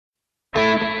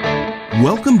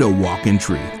Welcome to Walk in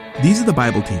Truth. These are the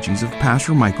Bible teachings of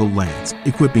Pastor Michael Lance,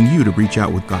 equipping you to reach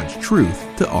out with God's truth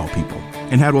to all people,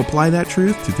 and how to apply that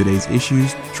truth to today's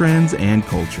issues, trends, and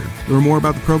culture. Learn more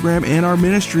about the program and our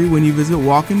ministry when you visit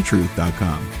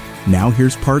walkintruth.com. Now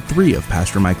here's part 3 of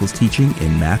Pastor Michael's teaching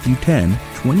in Matthew 10,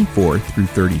 24 through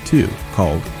 32,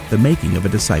 called The Making of a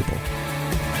Disciple.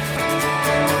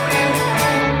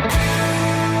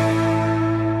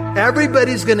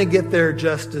 Everybody's going to get their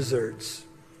just desserts.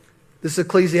 This is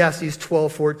Ecclesiastes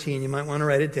 12:14. You might want to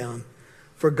write it down.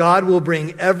 For God will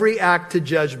bring every act to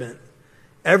judgment,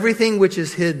 everything which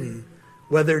is hidden,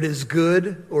 whether it is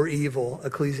good or evil.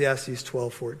 Ecclesiastes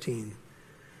 12:14.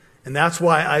 And that's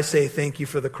why I say thank you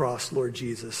for the cross, Lord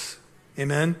Jesus.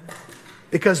 Amen?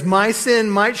 Because my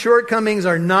sin, my shortcomings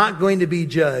are not going to be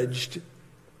judged.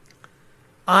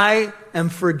 I am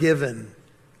forgiven.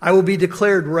 I will be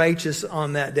declared righteous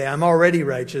on that day. I'm already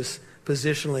righteous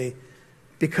positionally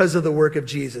because of the work of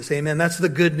Jesus. Amen. That's the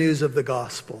good news of the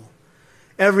gospel.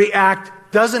 Every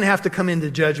act doesn't have to come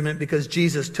into judgment because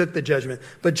Jesus took the judgment.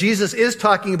 But Jesus is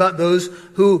talking about those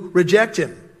who reject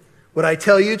him. What I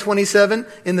tell you, 27,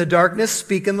 in the darkness,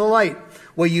 speak in the light.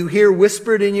 What you hear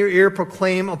whispered in your ear,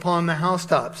 proclaim upon the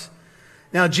housetops.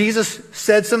 Now, Jesus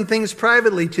said some things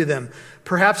privately to them.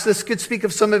 Perhaps this could speak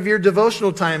of some of your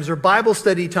devotional times or Bible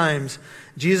study times.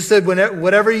 Jesus said,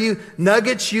 whatever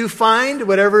nuggets you find,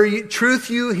 truth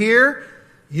you hear,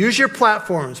 use your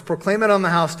platforms. Proclaim it on the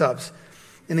housetops.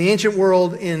 In the ancient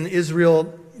world in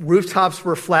Israel, rooftops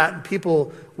were flat.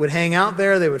 People would hang out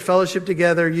there. They would fellowship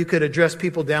together. You could address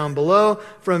people down below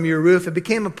from your roof. It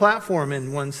became a platform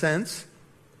in one sense.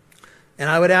 And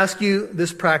I would ask you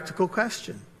this practical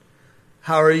question.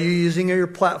 How are you using your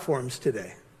platforms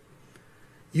today?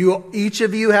 Each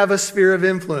of you have a sphere of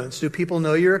influence. Do people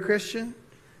know you're a Christian?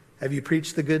 Have you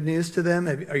preached the good news to them?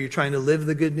 Are you trying to live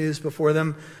the good news before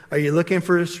them? Are you looking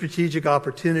for strategic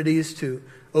opportunities to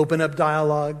open up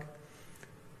dialogue?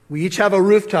 We each have a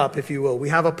rooftop, if you will. We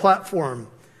have a platform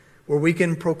where we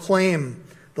can proclaim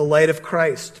the light of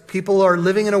Christ. People are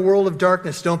living in a world of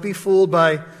darkness. Don't be fooled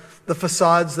by the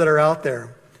facades that are out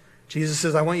there. Jesus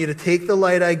says, I want you to take the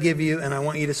light I give you and I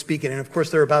want you to speak it. And of course,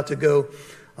 they're about to go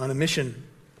on a mission.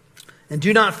 And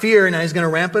do not fear, and he's going to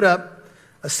ramp it up.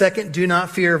 A second, do not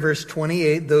fear, verse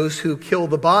 28, those who kill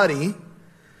the body,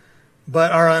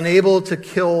 but are unable to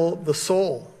kill the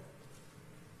soul.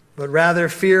 But rather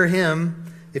fear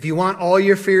him. If you want all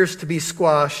your fears to be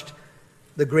squashed,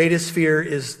 the greatest fear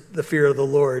is the fear of the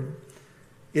Lord.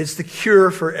 It's the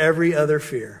cure for every other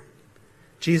fear.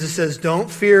 Jesus says, don't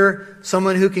fear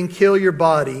someone who can kill your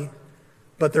body,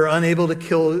 but they're unable to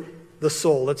kill the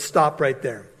soul. Let's stop right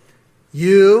there.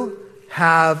 You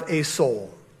have a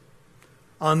soul.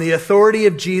 On the authority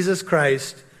of Jesus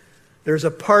Christ, there's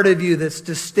a part of you that's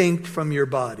distinct from your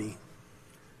body.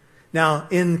 Now,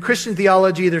 in Christian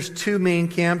theology, there's two main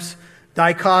camps.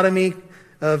 Dichotomy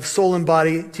of soul and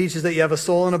body teaches that you have a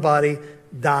soul and a body.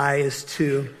 Di is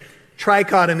two.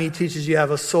 Trichotomy teaches you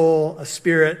have a soul, a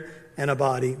spirit, and a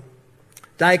body.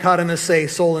 Dichotomists say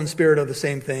soul and spirit are the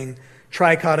same thing.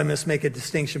 Trichotomists make a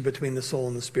distinction between the soul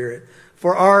and the spirit.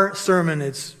 For our sermon,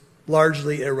 it's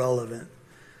largely irrelevant.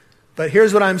 But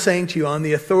here's what I'm saying to you. On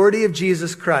the authority of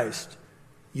Jesus Christ,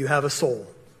 you have a soul.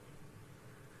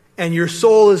 And your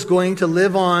soul is going to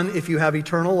live on if you have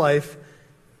eternal life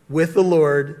with the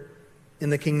Lord in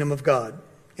the kingdom of God.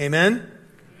 Amen? Amen?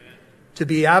 To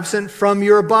be absent from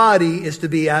your body is to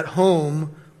be at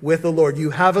home with the Lord.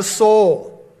 You have a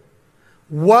soul.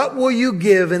 What will you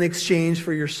give in exchange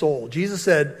for your soul? Jesus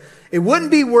said, it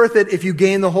wouldn't be worth it if you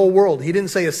gained the whole world. He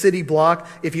didn't say a city block,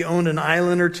 if you owned an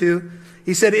island or two.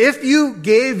 He said, if you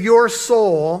gave your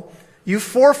soul, you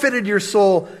forfeited your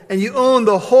soul, and you owned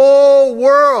the whole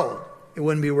world, it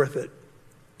wouldn't be worth it.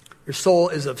 Your soul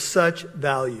is of such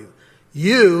value.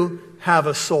 You have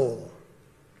a soul.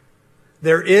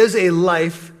 There is a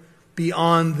life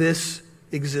beyond this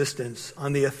existence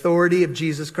on the authority of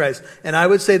Jesus Christ. And I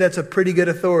would say that's a pretty good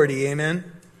authority. Amen?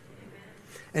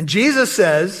 And Jesus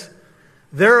says,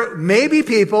 there may be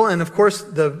people, and of course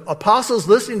the apostles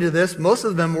listening to this, most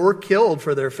of them were killed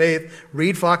for their faith.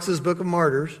 Read Fox's Book of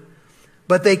Martyrs.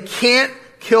 But they can't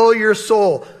kill your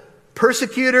soul.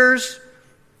 Persecutors,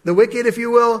 the wicked, if you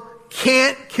will,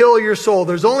 can't kill your soul.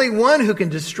 There's only one who can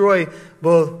destroy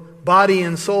both body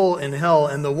and soul in hell,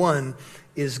 and the one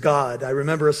is God. I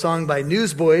remember a song by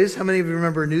Newsboys. How many of you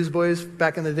remember Newsboys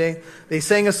back in the day? They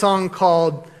sang a song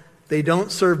called They Don't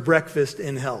Serve Breakfast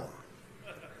in Hell.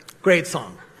 Great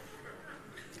song.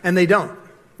 And they don't,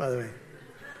 by the way.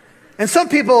 And some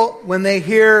people, when they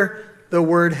hear the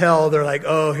word hell, they're like,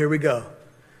 oh, here we go.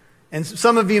 And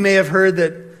some of you may have heard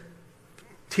that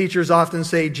teachers often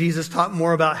say Jesus taught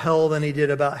more about hell than he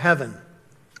did about heaven.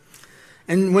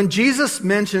 And when Jesus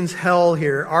mentions hell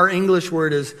here, our English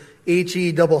word is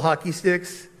H-E double hockey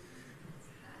sticks.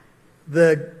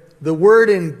 The word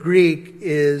in Greek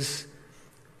is,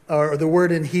 or the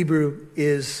word in Hebrew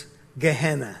is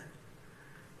Gehenna.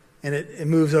 And it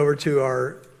moves over to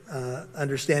our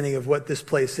understanding of what this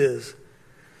place is.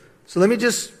 So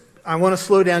I want to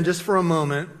slow down just for a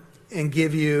moment and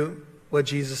give you what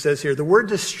Jesus says here. The word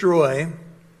destroy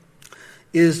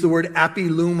is the word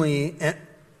apilumi,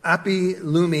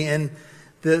 and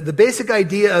the basic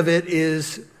idea of it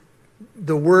is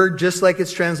the word, just like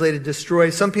it's translated destroy.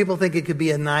 Some people think it could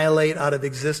be annihilate out of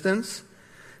existence.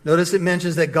 Notice it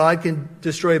mentions that God can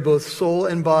destroy both soul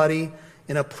and body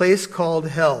in a place called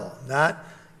hell. That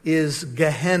is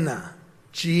Gehenna,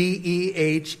 Gehenna.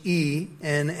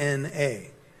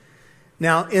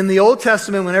 Now, in the Old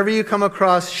Testament, whenever you come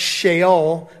across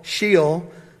Sheol,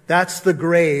 that's the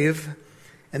grave,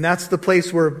 and that's the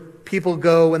place where people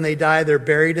go when they die. They're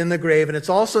buried in the grave, and it's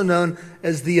also known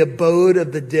as the abode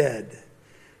of the dead.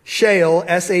 Sheol,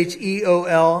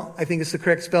 S-H-E-O-L, I think it's the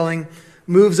correct spelling,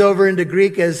 moves over into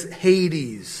Greek as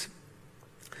Hades.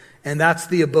 And that's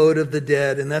the abode of the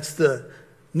dead, and that's the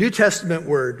New Testament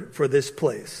word for this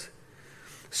place.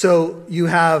 So you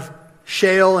have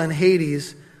Sheol and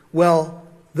Hades. Well,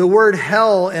 the word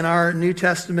hell in our New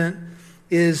Testament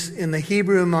is in the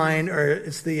Hebrew mind, or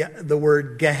it's the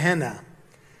word Gehenna.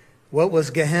 What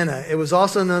was Gehenna? It was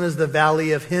also known as the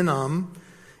Valley of Hinnom.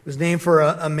 It was named for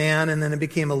a man, and then it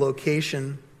became a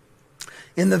location.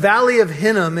 In the Valley of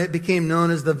Hinnom, it became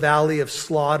known as the Valley of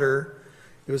Slaughter.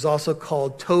 It was also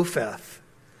called Topheth.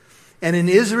 And in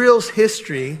Israel's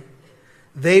history,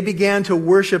 they began to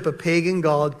worship a pagan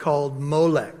god called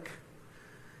Molech.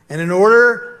 And in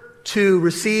order to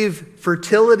receive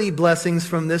fertility blessings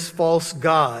from this false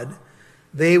god,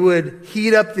 they would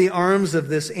heat up the arms of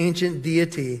this ancient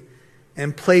deity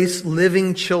and place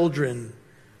living children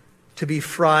to be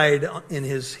fried in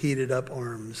his heated up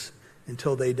arms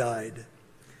until they died.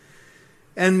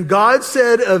 And God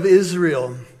said of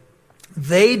Israel,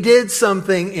 they did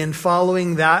something in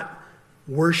following that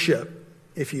worship,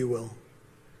 if you will,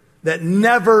 that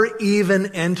never even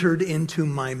entered into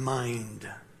my mind.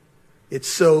 It's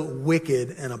so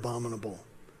wicked and abominable.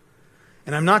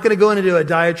 And I'm not going to go into a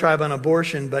diatribe on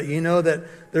abortion, but you know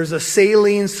that there's a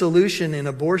saline solution in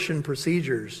abortion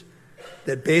procedures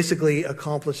that basically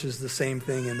accomplishes the same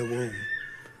thing in the womb.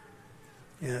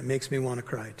 And it makes me want to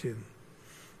cry too.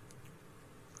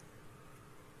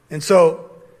 And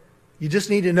so you just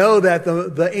need to know that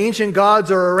the ancient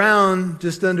gods are around,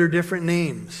 just under different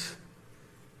names.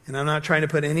 And I'm not trying to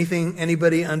put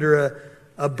anybody under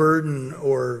a burden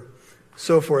or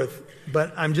so forth.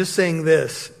 But I'm just saying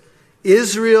this.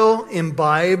 Israel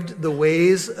imbibed the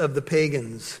ways of the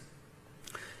pagans.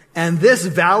 And this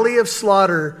valley of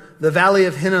slaughter, the Valley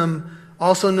of Hinnom,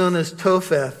 also known as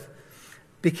Topheth,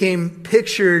 became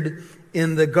pictured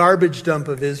in the garbage dump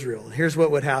of Israel. Here's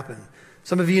what would happen.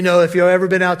 Some of you know, if you've ever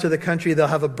been out to the country, they'll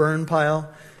have a burn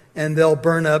pile, and they'll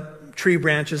burn up tree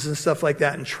branches and stuff like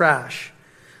that and trash.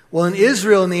 Well, in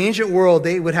Israel, in the ancient world,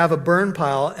 they would have a burn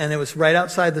pile, and it was right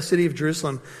outside the city of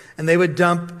Jerusalem, and they would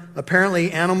dump,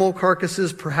 apparently, animal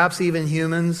carcasses, perhaps even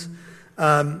humans.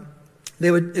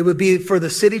 It would be for the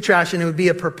city trash, and it would be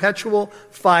a perpetual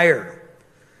fire.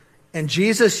 And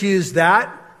Jesus used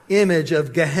that image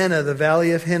of Gehenna, the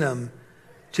Valley of Hinnom,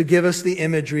 to give us the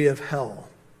imagery of hell.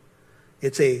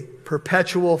 It's a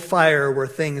perpetual fire where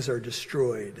things are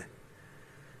destroyed.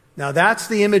 Now that's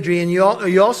the imagery, and you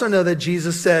also know that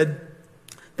Jesus said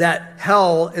that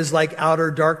hell is like outer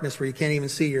darkness where you can't even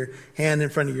see your hand in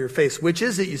front of your face. Which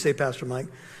is it, you say, Pastor Mike?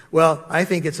 Well, I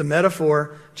think it's a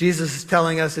metaphor. Jesus is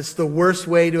telling us it's the worst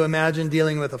way to imagine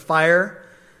dealing with a fire,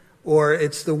 or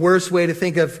it's the worst way to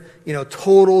think of,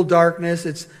 total darkness.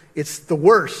 It's the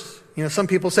worst. Some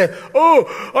people say,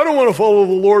 oh, I don't want to follow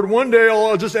the Lord. One day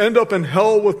I'll just end up in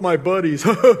hell with my buddies.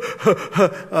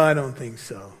 I don't think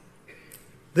so.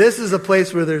 This is a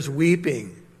place where there's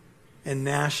weeping and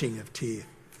gnashing of teeth.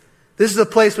 This is a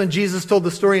place when Jesus told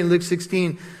the story in Luke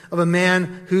 16 of a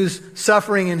man who's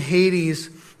suffering in Hades,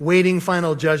 waiting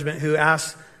final judgment, who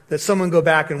asks that someone go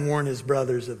back and warn his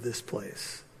brothers of this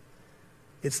place.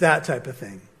 It's that type of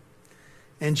thing.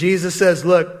 And Jesus says,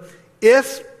 look,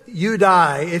 if you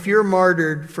die, if you're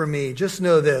martyred for me, just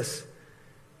know this,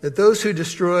 that those who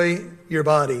destroy your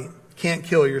body can't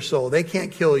kill your soul. They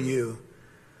can't kill you.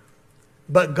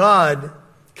 But God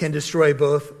can destroy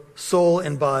both soul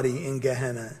and body in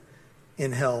Gehenna,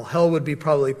 in hell. Hell would be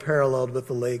probably paralleled with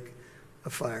the lake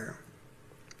of fire.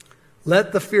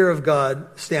 Let the fear of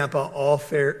God stamp out all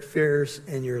fears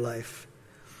in your life.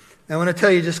 Now, I want to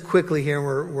tell you just quickly here,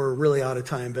 we're really out of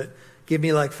time, but give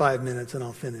me like 5 minutes and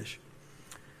I'll finish.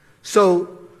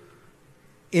 So,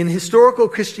 in historical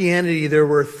Christianity, there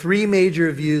were 3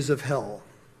 major views of hell.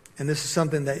 And this is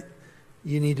something that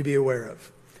you need to be aware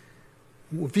of.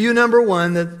 View number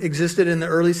 1 that existed in the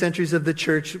early centuries of the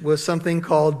church was something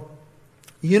called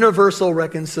universal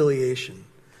reconciliation.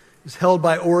 It was held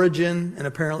by Origen and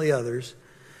apparently others.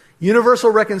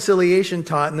 Universal reconciliation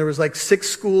taught, and there was like 6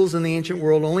 schools in the ancient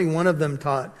world, only one of them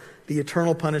taught the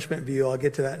eternal punishment view. I'll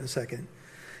get to that in a second.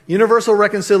 Universal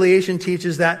reconciliation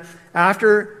teaches that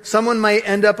after someone might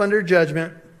end up under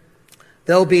judgment,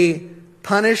 they'll be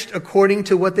punished according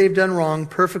to what they've done wrong,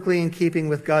 perfectly in keeping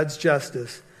with God's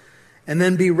justice, and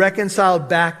then be reconciled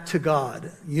back to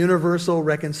God. Universal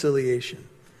reconciliation.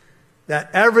 That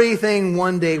everything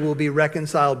one day will be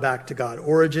reconciled back to God.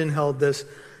 Origen held this.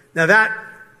 Now that,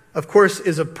 of course,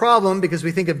 is a problem because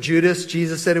we think of Judas.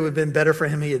 Jesus said it would have been better for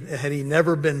him had he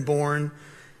never been born.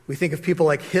 We think of people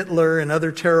like Hitler and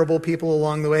other terrible people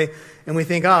along the way. And we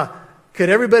think, could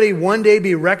everybody one day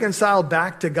be reconciled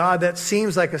back to God? That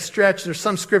seems like a stretch. There's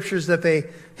some scriptures that they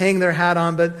hang their hat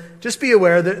on. But just be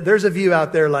aware that there's a view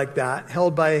out there like that,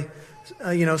 held by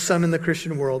some in the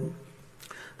Christian world.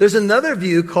 There's another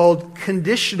view called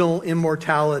conditional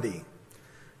immortality.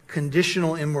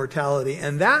 Conditional immortality.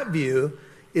 And that view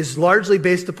is largely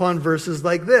based upon verses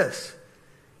like this.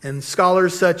 And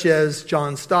scholars such as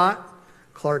John Stott,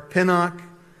 Clark Pinnock,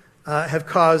 have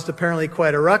caused apparently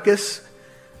quite a ruckus.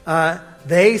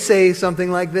 They say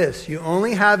something like this: you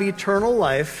only have eternal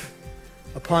life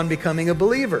upon becoming a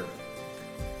believer.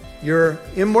 Your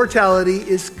immortality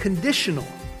is conditional.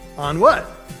 On what?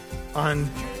 On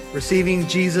receiving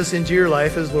Jesus into your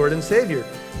life as Lord and Savior,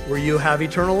 where you have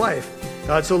eternal life.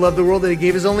 God so loved the world that he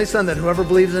gave his only Son, that whoever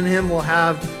believes in him will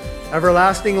have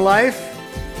everlasting life.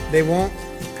 They won't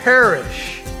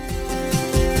perish.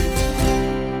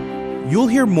 You'll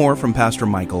hear more from Pastor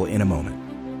Michael in a moment.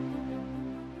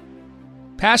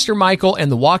 Pastor Michael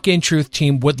and the Walk in Truth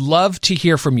team would love to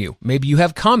hear from you. Maybe you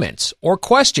have comments or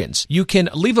questions. You can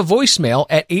leave a voicemail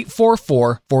at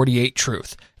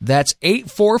 844-48-TRUTH. That's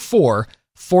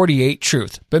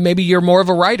 844-48-TRUTH. But maybe you're more of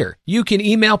a writer. You can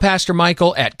email Pastor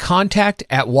Michael at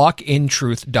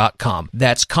contact@walkintruth.com.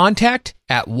 That's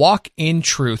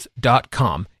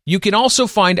contact@walkintruth.com. You can also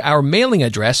find our mailing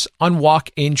address on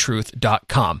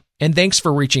walkintruth.com. And thanks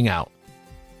for reaching out.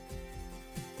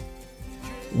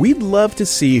 We'd love to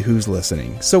see who's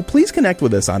listening, so please connect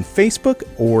with us on Facebook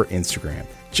or Instagram.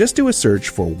 Just do a search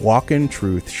for Walk in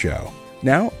Truth Show.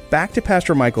 Now, back to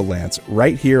Pastor Michael Lance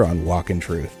right here on Walk in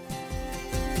Truth.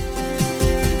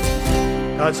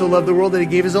 God so loved the world that he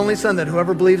gave his only Son, that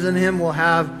whoever believes in him will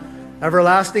have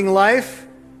everlasting life.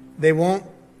 They won't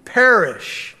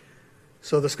perish.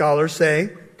 So the scholars say,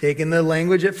 taking the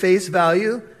language at face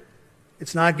value,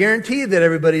 it's not guaranteed that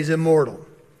everybody's immortal.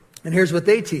 And here's what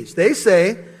they teach. They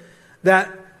say that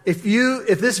if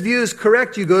this view is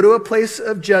correct, you go to a place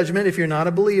of judgment if you're not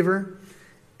a believer,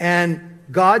 and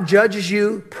God judges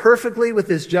you perfectly with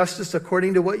his justice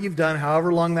according to what you've done,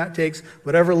 however long that takes,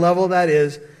 whatever level that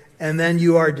is, and then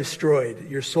you are destroyed.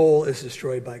 Your soul is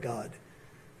destroyed by God.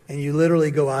 And you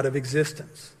literally go out of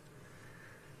existence.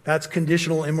 That's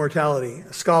conditional immortality.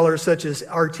 Scholars such as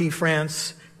R.T.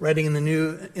 France, writing in the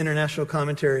New International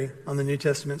Commentary on the New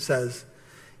Testament, says,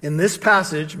 in this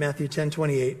passage, Matthew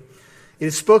 10:28, it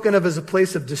is spoken of as a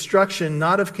place of destruction,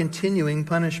 not of continuing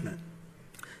punishment,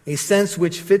 a sense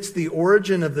which fits the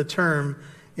origin of the term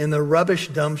in the rubbish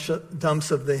dumps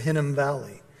of the Hinnom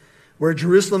Valley, where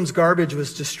Jerusalem's garbage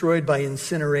was destroyed by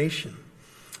incineration.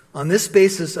 On this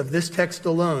basis of this text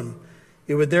alone,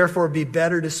 it would therefore be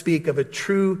better to speak of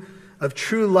true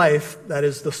life, that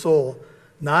is the soul,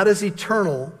 not as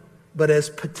eternal, but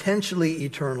as potentially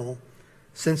eternal,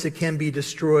 since it can be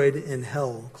destroyed in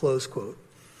hell, close quote.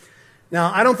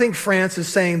 Now, I don't think France is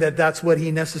saying that that's what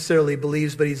he necessarily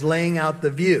believes, but he's laying out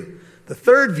the view. The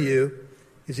third view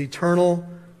is eternal,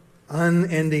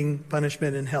 unending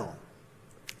punishment in hell.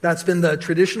 That's been the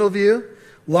traditional view,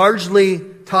 largely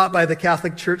taught by the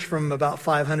Catholic Church from about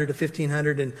 500 to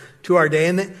 1500 and to our day.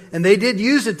 And they did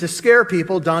use it to scare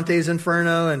people, Dante's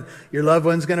Inferno, and your loved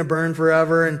one's going to burn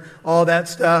forever, and all that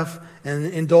stuff, and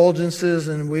indulgences,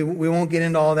 and we won't get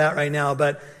into all that right now,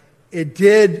 but it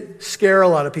did scare a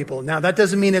lot of people. Now, that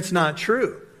doesn't mean it's not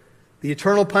true. The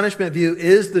eternal punishment view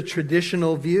is the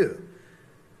traditional view.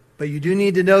 But you do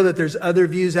need to know that there's other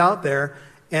views out there.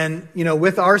 And,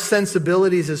 with our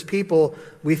sensibilities as people,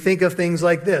 we think of things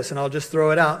like this, and I'll just throw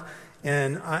it out.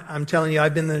 And I'm telling you,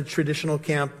 I've been in the traditional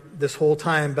camp this whole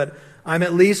time, but I'm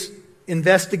at least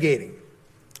investigating.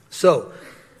 So,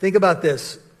 think about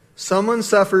this. Someone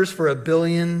suffers for 1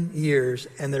 billion years,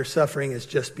 and their suffering has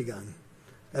just begun.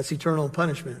 That's eternal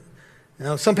punishment.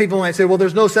 Now, some people might say, well,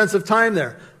 there's no sense of time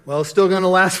there. Well, it's still going to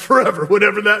last forever,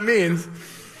 whatever that means.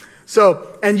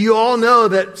 So, and you all know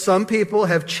that some people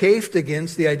have chafed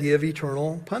against the idea of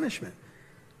eternal punishment.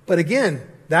 But again,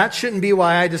 that shouldn't be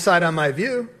why I decide on my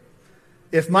view.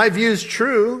 If my view is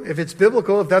true, if it's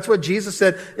biblical, if that's what Jesus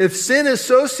said, if sin is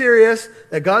so serious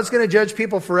that God's going to judge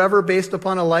people forever based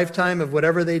upon a lifetime of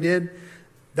whatever they did,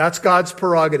 that's God's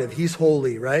prerogative. He's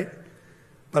holy, right?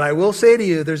 But I will say to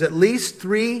you, there's at least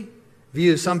 3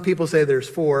 views. Some people say there's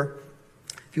 4.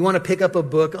 If you want to pick up a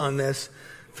book on this,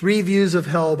 3 Views of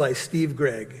Hell by Steve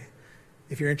Gregg.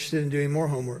 If you're interested in doing more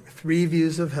homework, 3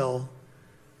 Views of Hell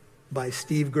by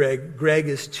Steve Gregg. Gregg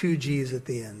is 2 G's at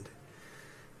the end.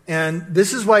 And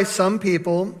this is why some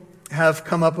people have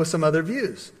come up with some other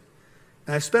views.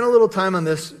 And I've spent a little time on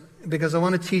this because I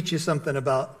want to teach you something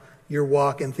about your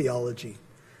walk in theology.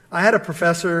 I had a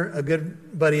professor, a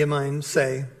good buddy of mine,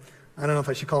 say, I don't know if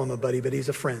I should call him a buddy, but he's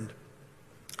a friend.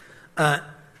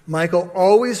 Michael,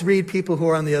 always read people who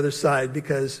are on the other side,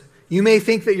 because you may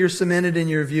think that you're cemented in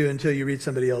your view until you read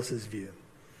somebody else's view.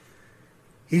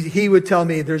 He would tell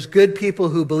me there's good people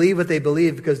who believe what they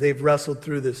believe because they've wrestled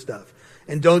through this stuff.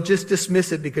 And don't just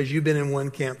dismiss it because you've been in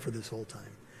one camp for this whole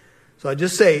time. So I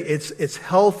just say it's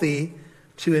healthy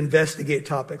to investigate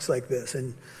topics like this.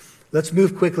 And let's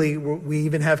move quickly. We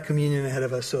even have communion ahead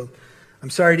of us. So I'm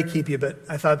sorry to keep you, but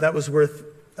I thought that was worth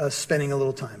us spending a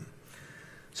little time.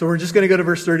 So we're just going to go to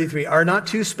verse 33. Are not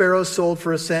 2 sparrows sold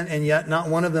for a cent, and yet not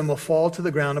one of them will fall to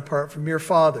the ground apart from your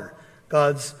Father?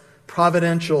 God's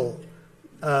providential,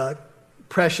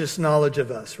 precious knowledge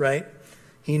of us, right?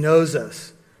 He knows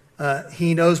us.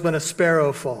 He knows when a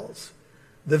sparrow falls.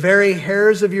 The very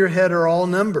hairs of your head are all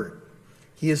numbered.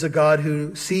 He is a God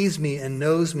who sees me and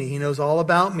knows me. He knows all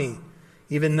about me.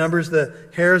 He even numbers the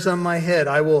hairs on my head.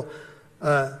 I will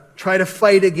try to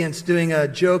fight against doing a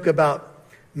joke about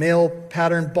male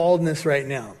pattern baldness right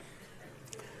now.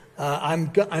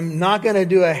 I'm not going to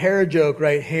do a hair joke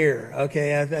right here.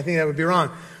 Okay, I think that would be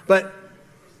wrong. But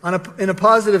in a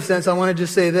positive sense, I want to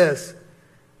just say this.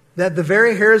 That the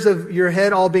very hairs of your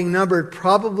head all being numbered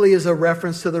probably is a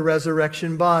reference to the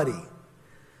resurrection body.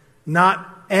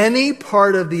 Not any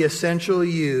part of the essential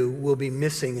you will be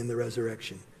missing in the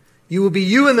resurrection. You will be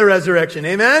you in the resurrection.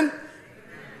 Amen?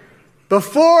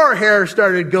 Before hair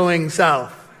started going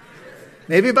south.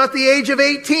 Maybe about the age of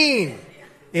 18.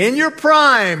 In your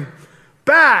prime.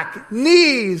 Back,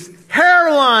 knees,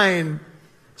 hairline,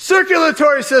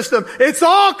 circulatory system. It's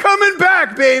all coming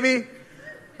back, baby.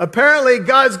 Apparently,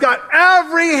 God's got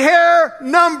every hair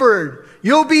numbered.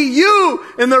 You'll be you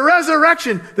in the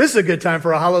resurrection. This is a good time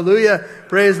for a hallelujah.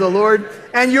 Praise the Lord.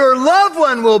 And your loved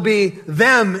one will be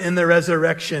them in the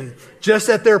resurrection, just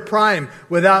at their prime,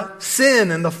 without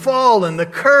sin and the fall and the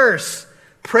curse.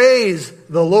 Praise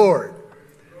the Lord.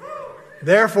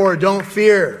 Therefore, don't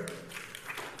fear.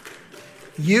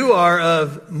 You are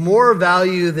of more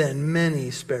value than many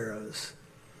sparrows.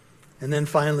 And then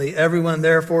finally, everyone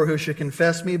therefore who should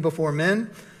confess me before men,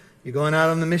 you're going out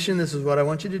on the mission, this is what I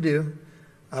want you to do.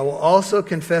 I will also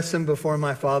confess him before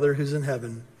my Father who's in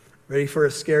heaven. Ready for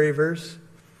a scary verse?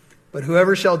 But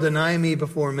whoever shall deny me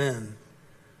before men,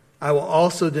 I will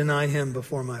also deny him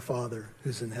before my Father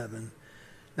who's in heaven.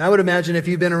 Now I would imagine if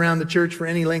you've been around the church for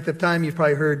any length of time, you've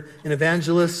probably heard an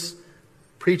evangelist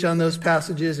preach on those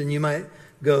passages, and you might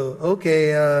go,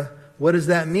 okay, what does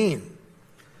that mean?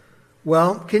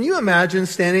 Well, can you imagine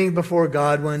standing before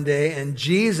God one day and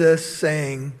Jesus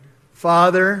saying,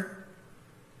 Father,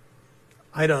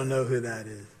 I don't know who that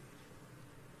is.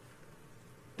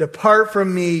 Depart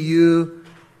from me, you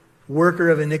worker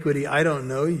of iniquity. I don't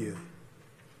know you.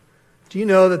 Do you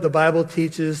know that the Bible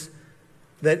teaches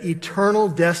that eternal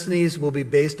destinies will be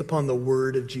based upon the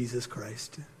word of Jesus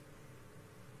Christ?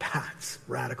 That's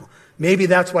radical. Maybe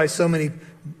that's why so many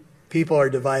people are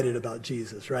divided about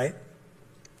Jesus, right?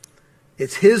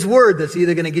 It's his word that's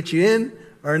either going to get you in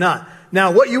or not.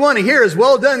 Now, what you want to hear is,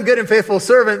 well done, good and faithful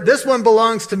servant. This one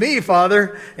belongs to me,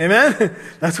 Father. Amen?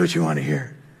 That's what you want to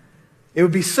hear. It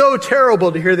would be so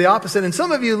terrible to hear the opposite. And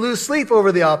some of you lose sleep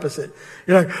over the opposite.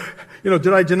 You're like,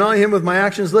 did I deny him with my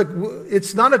actions? Look,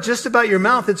 it's not just about your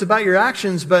mouth. It's about your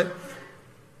actions. But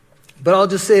I'll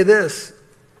just say this.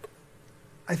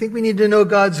 I think we need to know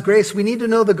God's grace. We need to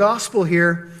know the gospel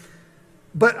here.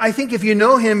 But I think if you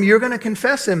know him, you're going to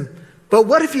confess him. But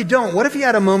what if you don't? What if you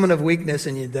had a moment of weakness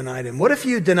and you denied him? What if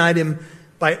you denied him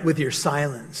with your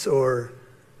silence? Or,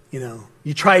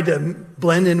 you tried to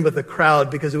blend in with the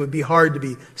crowd because it would be hard to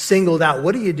be singled out.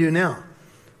 What do you do now?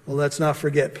 Well, let's not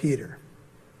forget Peter.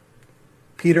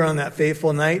 Peter on that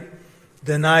fateful night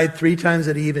denied 3 times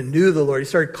that he even knew the Lord. He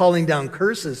started calling down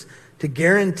curses to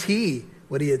guarantee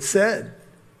what he had said.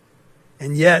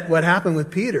 And yet, what happened with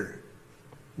Peter?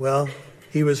 Well,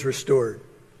 he was restored.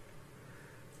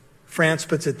 France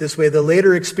puts it this way: the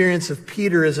later experience of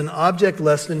Peter is an object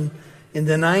lesson in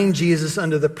denying Jesus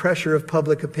under the pressure of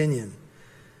public opinion.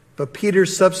 But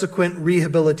Peter's subsequent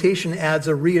rehabilitation adds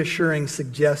a reassuring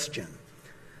suggestion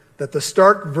that the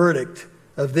stark verdict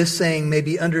of this saying may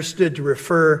be understood to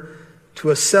refer to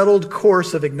a settled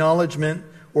course of acknowledgement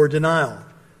or denial,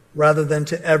 rather than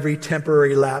to every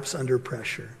temporary lapse under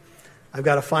pressure. I've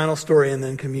got a final story, and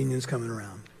then communion's coming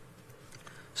around.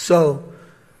 So,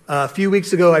 a few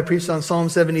weeks ago, I preached on Psalm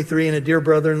 73, and a dear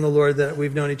brother in the Lord that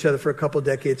we've known each other for a couple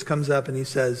decades comes up and he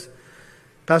says,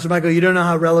 Pastor Michael, you don't know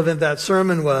how relevant that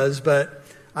sermon was, but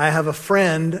I have a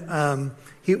friend,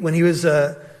 when he was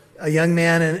a young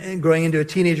man and growing into a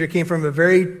teenager, came from a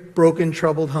very broken,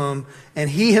 troubled home, and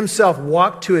he himself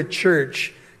walked to a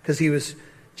church because he was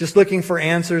just looking for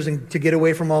answers and to get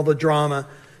away from all the drama.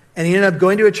 And he ended up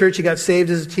going to a church. He got saved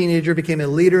as a teenager, became a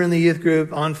leader in the youth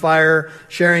group, on fire,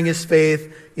 sharing his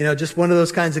faith, just one of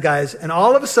those kinds of guys. And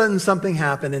all of a sudden something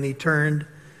happened, and he turned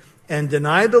and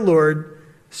denied the Lord,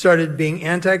 started being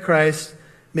anti-Christ,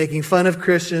 making fun of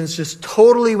Christians, just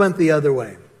totally went the other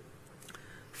way.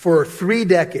 For 3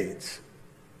 decades.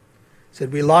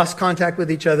 Said we lost contact with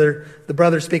each other. The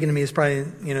brother speaking to me is probably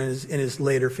in his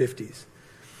later 50s.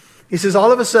 He says,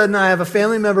 all of a sudden I have a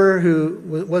family member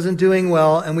who wasn't doing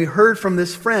well, and we heard from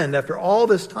this friend after all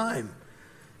this time.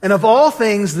 And of all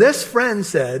things, this friend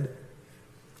said,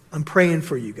 I'm praying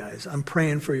for you guys. I'm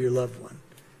praying for your loved one.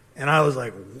 And I was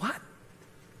like, what?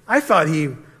 I thought he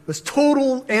was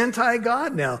total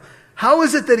anti-God now. How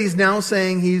is it that he's now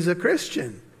saying he's a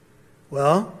Christian?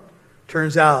 Well,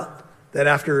 turns out that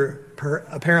after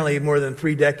apparently more than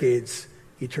 3 decades,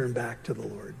 he turned back to the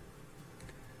Lord.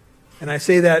 And I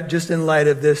say that just in light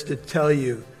of this to tell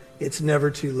you it's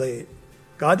never too late.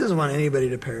 God doesn't want anybody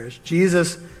to perish.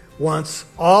 Jesus wants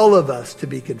all of us to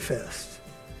be confessed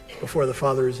before the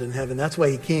Father is in heaven. That's why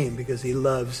he came, because he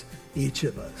loves each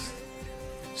of us.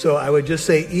 So I would just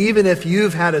say, even if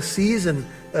you've had a season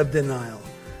of denial,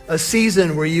 a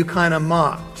season where you kind of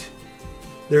mocked,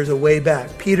 there's a way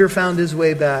back. Peter found his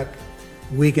way back.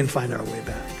 We can find our way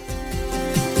back.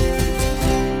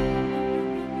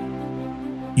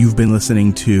 You've been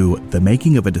listening to The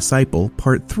Making of a Disciple,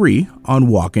 Part 3 on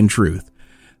Walk in Truth.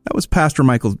 That was Pastor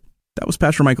Michael's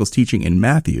teaching in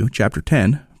Matthew chapter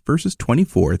 10, verses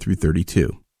 24 through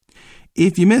 32.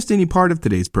 If you missed any part of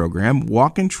today's program,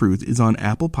 Walk in Truth is on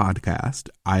Apple Podcast,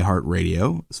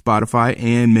 iHeartRadio, Spotify,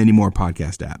 and many more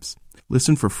podcast apps.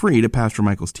 Listen for free to Pastor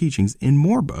Michael's teachings in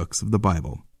more books of the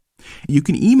Bible. You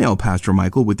can email Pastor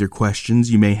Michael with your questions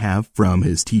you may have from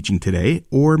his teaching today,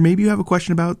 or maybe you have a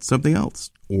question about something else,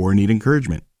 or need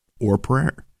encouragement, or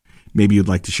prayer. Maybe you'd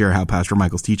like to share how Pastor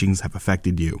Michael's teachings have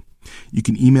affected you. You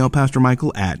can email Pastor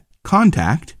Michael at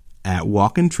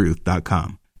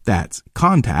contact@walkintruth.com. That's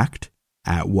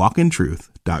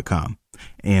contact@walkintruth.com.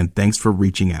 And thanks for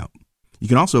reaching out. You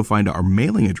can also find our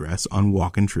mailing address on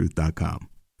walkintruth.com.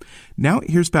 Now,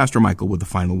 here's Pastor Michael with the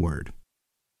final word.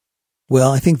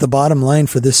 Well, I think the bottom line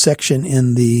for this section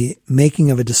in the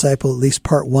Making of a Disciple, at least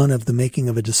part 1 of the Making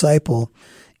of a Disciple,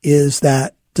 is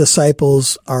that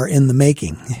disciples are in the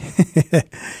making.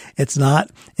 It's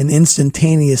not an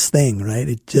instantaneous thing, right?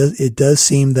 It does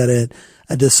seem that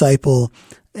a disciple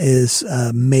is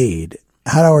made.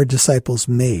 How are disciples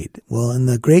made? Well, in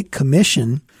the Great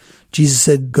Commission, Jesus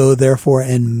said, "Go therefore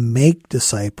and make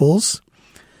disciples."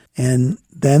 And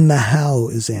then the how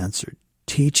is answered,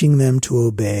 teaching them to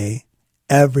obey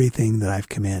everything that I've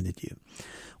commanded you.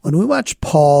 When we watch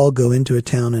Paul go into a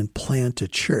town and plant a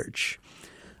church,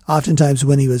 oftentimes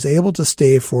when he was able to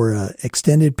stay for an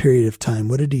extended period of time,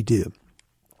 what did he do?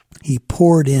 He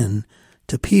poured in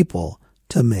to people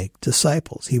to make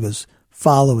disciples. He was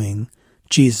following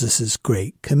Jesus'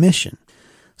 Great Commission.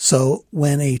 So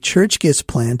when a church gets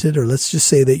planted, or let's just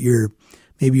say that you're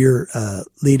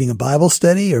leading a Bible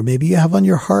study, or maybe you have on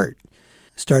your heart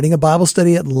starting a Bible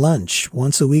study at lunch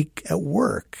once a week at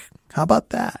work. How about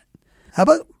that? How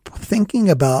about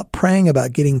praying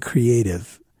about getting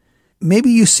creative? Maybe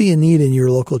you see a need in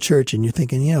your local church and you're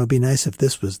thinking, it'd be nice if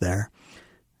this was there.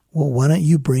 Well, why don't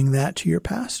you bring that to your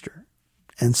pastor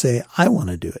and say, I want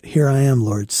to do it. Here I am,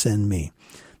 Lord, send me.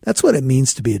 That's what it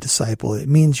means to be a disciple. It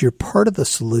means you're part of the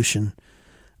solution.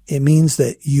 It means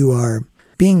that you are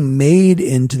being made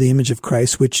into the image of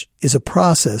Christ, which is a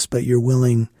process, but you're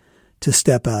willing to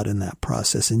step out in that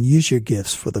process and use your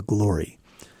gifts for the glory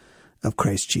of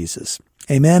Christ Jesus.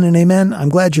 Amen and amen. I'm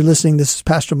glad you're listening. This is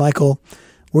Pastor Michael.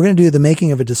 We're going to do the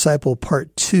Making of a Disciple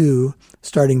Part 2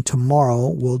 starting tomorrow.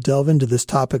 We'll delve into this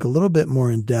topic a little bit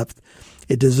more in depth.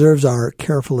 It deserves our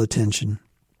careful attention,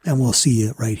 and we'll see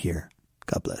you right here.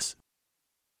 God bless.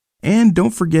 And don't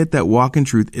forget that Walk in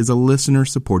Truth is a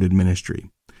listener-supported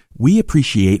ministry. We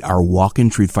appreciate our Walk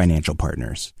in Truth financial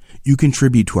partners. You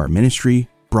contribute to our ministry,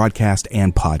 broadcast,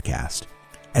 and podcast.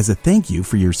 As a thank you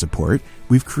for your support,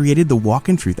 we've created the Walk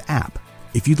in Truth app.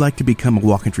 If you'd like to become a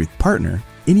Walk in Truth partner,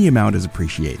 any amount is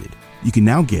appreciated. You can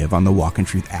now give on the Walk in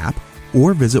Truth app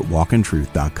or visit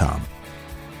walkintruth.com.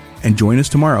 And join us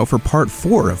tomorrow for Part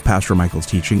 4 of Pastor Michael's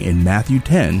teaching in Matthew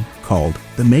 10 called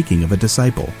The Making of a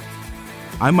Disciple.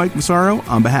 I'm Mike Massaro.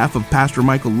 On behalf of Pastor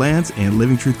Michael Lance and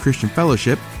Living Truth Christian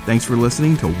Fellowship, thanks for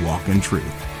listening to Walk in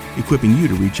Truth, equipping you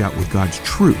to reach out with God's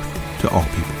truth to all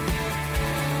people.